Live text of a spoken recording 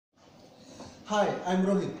Hi, I'm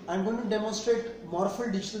Rohit. I'm going to demonstrate Morphle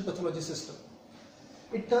digital pathology system.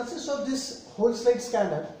 It consists of this whole slide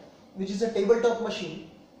scanner, which is a tabletop machine,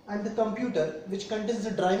 and the computer, which contains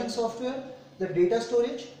the driving software, the data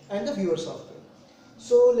storage, and the viewer software.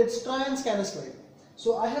 So let's try and scan a slide.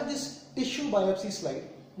 So I have this tissue biopsy slide,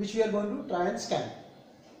 which we are going to try and scan.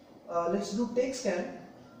 Let's do take scan.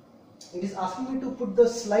 It is asking me to put the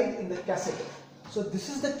slide in the cassette. So this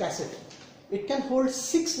is the cassette. It can hold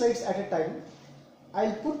 6 slides at a time.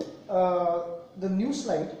 I'll put the new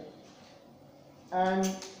slide and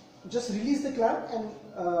just release the clamp,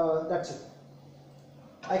 and that's it.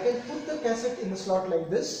 I can put the cassette in the slot like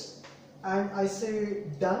this, and I say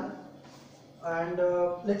done. And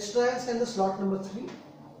let's try and scan the slot number 3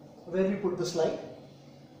 where we put the slide.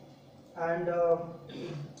 And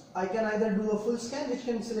I can either do a full scan, which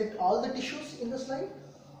can select all the tissues in the slide,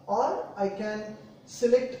 or I can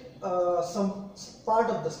select some part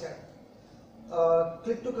of the scan.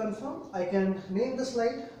 Click to confirm. I can name the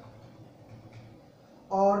slide,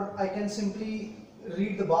 or I can simply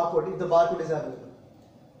read the barcode if the barcode is available.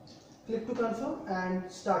 Click to confirm and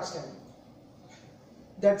start scanning.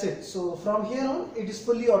 That's it. So from here on, it is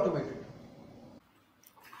fully automated.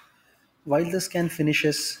 While the scan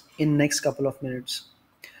finishes in next couple of minutes,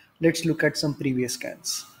 let's look at some previous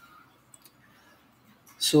scans.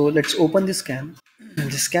 So let's open the scan.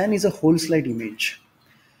 The scan is a whole slide image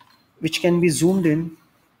which can be zoomed in,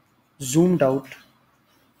 zoomed out,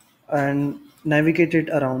 and navigated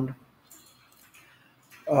around,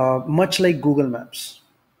 much like Google Maps.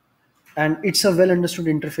 And it's a well understood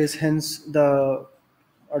interface, hence the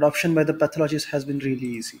adoption by the pathologist has been really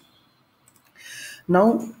easy.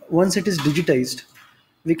 Now, once it is digitized,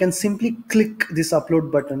 we can simply click this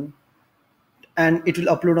upload button and it will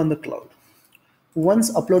upload on the cloud.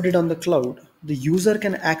 Once uploaded on the cloud, the user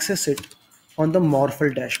can access it on the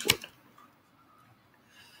Morphle dashboard.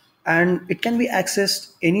 And it can be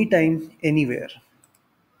accessed anytime, anywhere.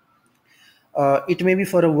 It may be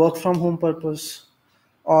for a work from home purpose,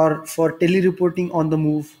 or for telereporting on the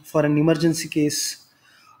move for an emergency case,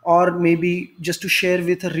 or maybe just to share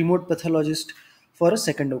with a remote pathologist for a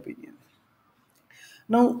second opinion.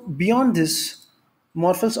 Now, beyond this,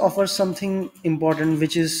 Morphle offers something important,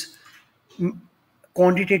 which is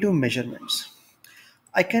quantitative measurements.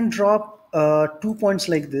 I can drop 2 points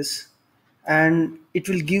like this, and it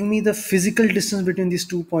will give me the physical distance between these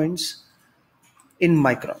 2 points in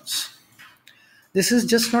microns. This is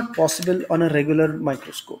just not possible on a regular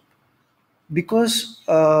microscope because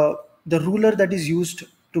the ruler that is used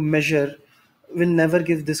to measure will never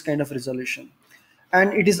give this kind of resolution,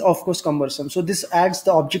 and it is of course cumbersome. So this adds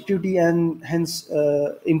the objectivity and hence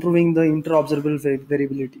improving the inter-observable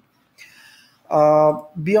variability.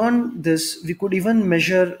 Beyond this, we could even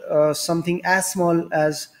measure something as small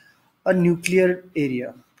as a nuclear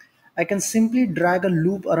area. I can simply drag a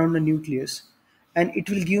loop around the nucleus and it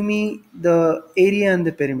will give me the area and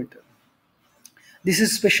the perimeter. This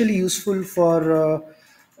is especially useful for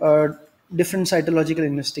different cytological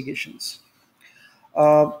investigations.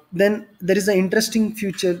 Then there is an interesting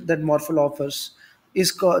feature that Morphle offers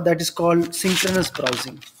that is called synchronous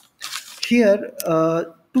crossing. Here,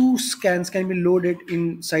 2 scans can be loaded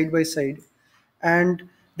in side by side and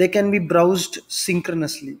they can be browsed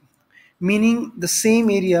synchronously, meaning the same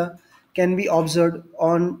area can be observed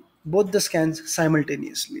on both the scans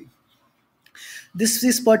simultaneously. This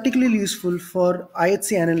is particularly useful for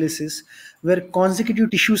IHC analysis where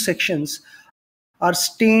consecutive tissue sections are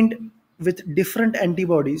stained with different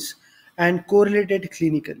antibodies and correlated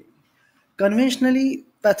clinically. Conventionally,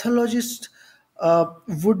 pathologists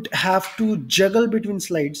would have to juggle between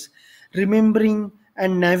slides, remembering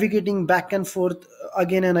and navigating back and forth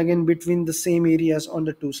again and again between the same areas on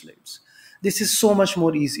the 2 slides. This is so much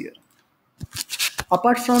more easier.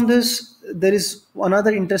 Apart from this, there is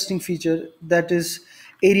another interesting feature, that is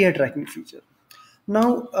area tracking feature.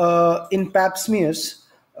 Now, in pap smears,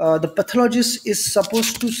 the pathologist is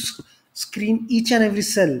supposed to screen each and every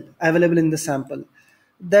cell available in the sample.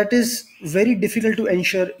 That is very difficult to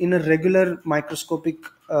ensure in a regular microscopic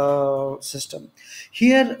system.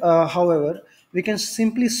 Here, however, we can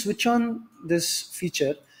simply switch on this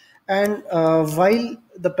feature, and while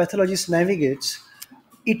the pathologist navigates,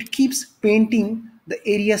 it keeps painting the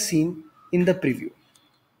area seen in the preview.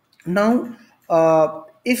 Now,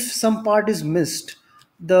 if some part is missed,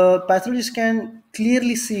 the pathologist can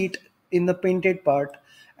clearly see it in the painted part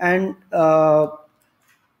and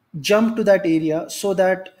jump to that area so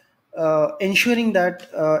that ensuring that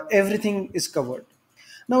everything is covered.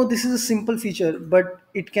 Now, this is a simple feature, but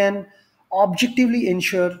it can objectively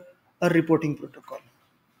ensure a reporting protocol.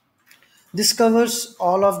 This covers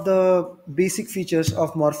all of the basic features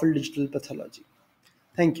of morphal digital pathology.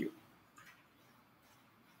 Thank you.